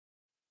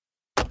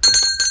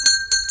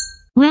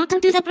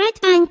Welcome to the bread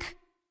bank.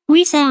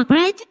 We sell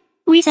bread,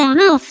 we sell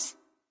loaves.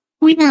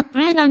 We got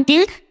bread on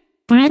deck,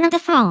 bread on the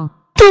floor.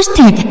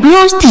 Toasted,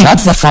 roasted. Shut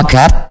the fuck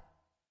up.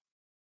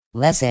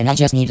 Listen, I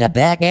just need a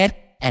baguette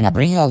and a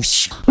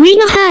brioche. We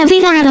don't have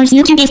either of those.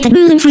 You can get the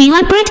gluten-free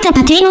white bread, the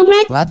potato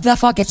bread. What the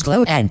fuck is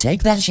gluten?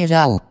 Take that shit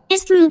out.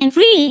 It's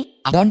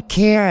gluten-free. I don't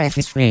care if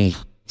it's free.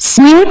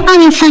 Swear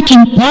on your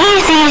fucking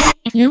yes.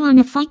 If you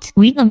wanna fight,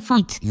 we gon'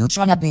 fight. You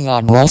tryna be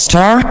on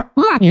Worcester?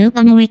 Or are you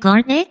gonna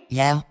record it?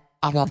 Yeah,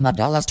 I got my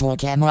dollar store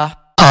camera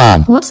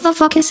on. What's the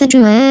fucking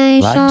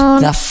situation? What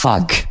the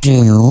fuck do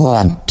you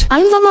want?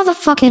 I'm the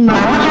motherfucking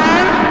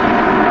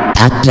manager.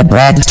 At the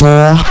bread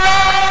store?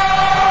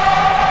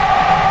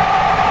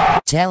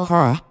 Tell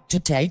her to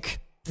take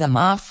the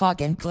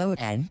motherfucking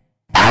gluten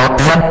out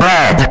the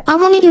bread. I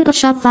want you to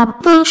shut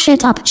that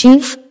bullshit up,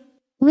 Chief.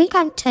 We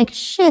can take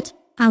shit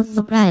out of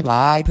the bread.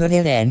 Why put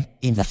it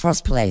in the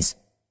first place?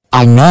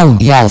 I know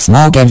y'all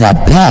smoking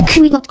that back.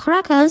 We got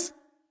crackers.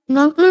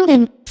 No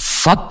gluten.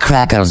 Fuck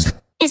crackers.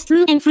 It's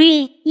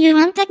gluten-free. You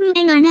want the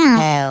gluten or not?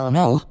 Hell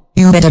no.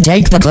 You better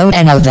take the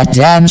gluten out of that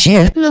damn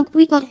shit. Look,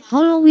 we got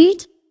whole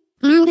wheat.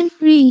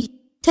 Gluten-free.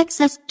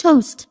 Texas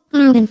toast.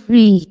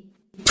 Gluten-free.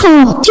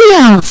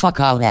 Tortilla. Fuck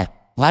all that.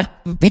 What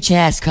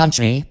bitch-ass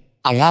country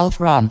are y'all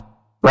from?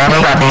 Where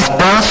we got this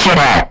bullshit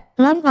at?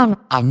 London.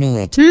 I knew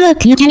it.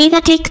 Look, you can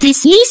either take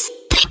this yeast,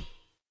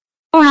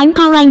 or I'm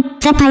calling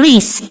the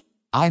police.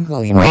 I'm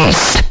going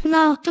west.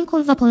 No, don't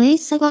call the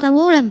police. I got a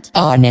warrant.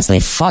 Honestly,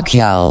 fuck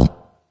y'all.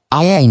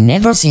 I ain't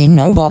never seen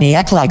nobody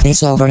act like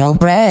this over no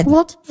bread.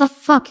 What the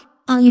fuck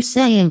are you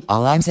saying?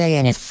 All I'm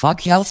saying is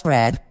fuck y'all's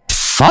bread,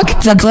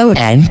 fuck the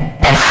gluten,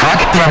 and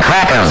fuck the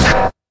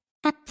crackers.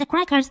 But the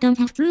crackers don't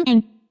have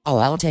gluten. Oh,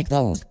 I'll take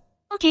those.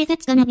 Okay,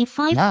 that's gonna be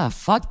fine. Nah,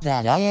 fuck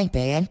that, I ain't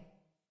paying.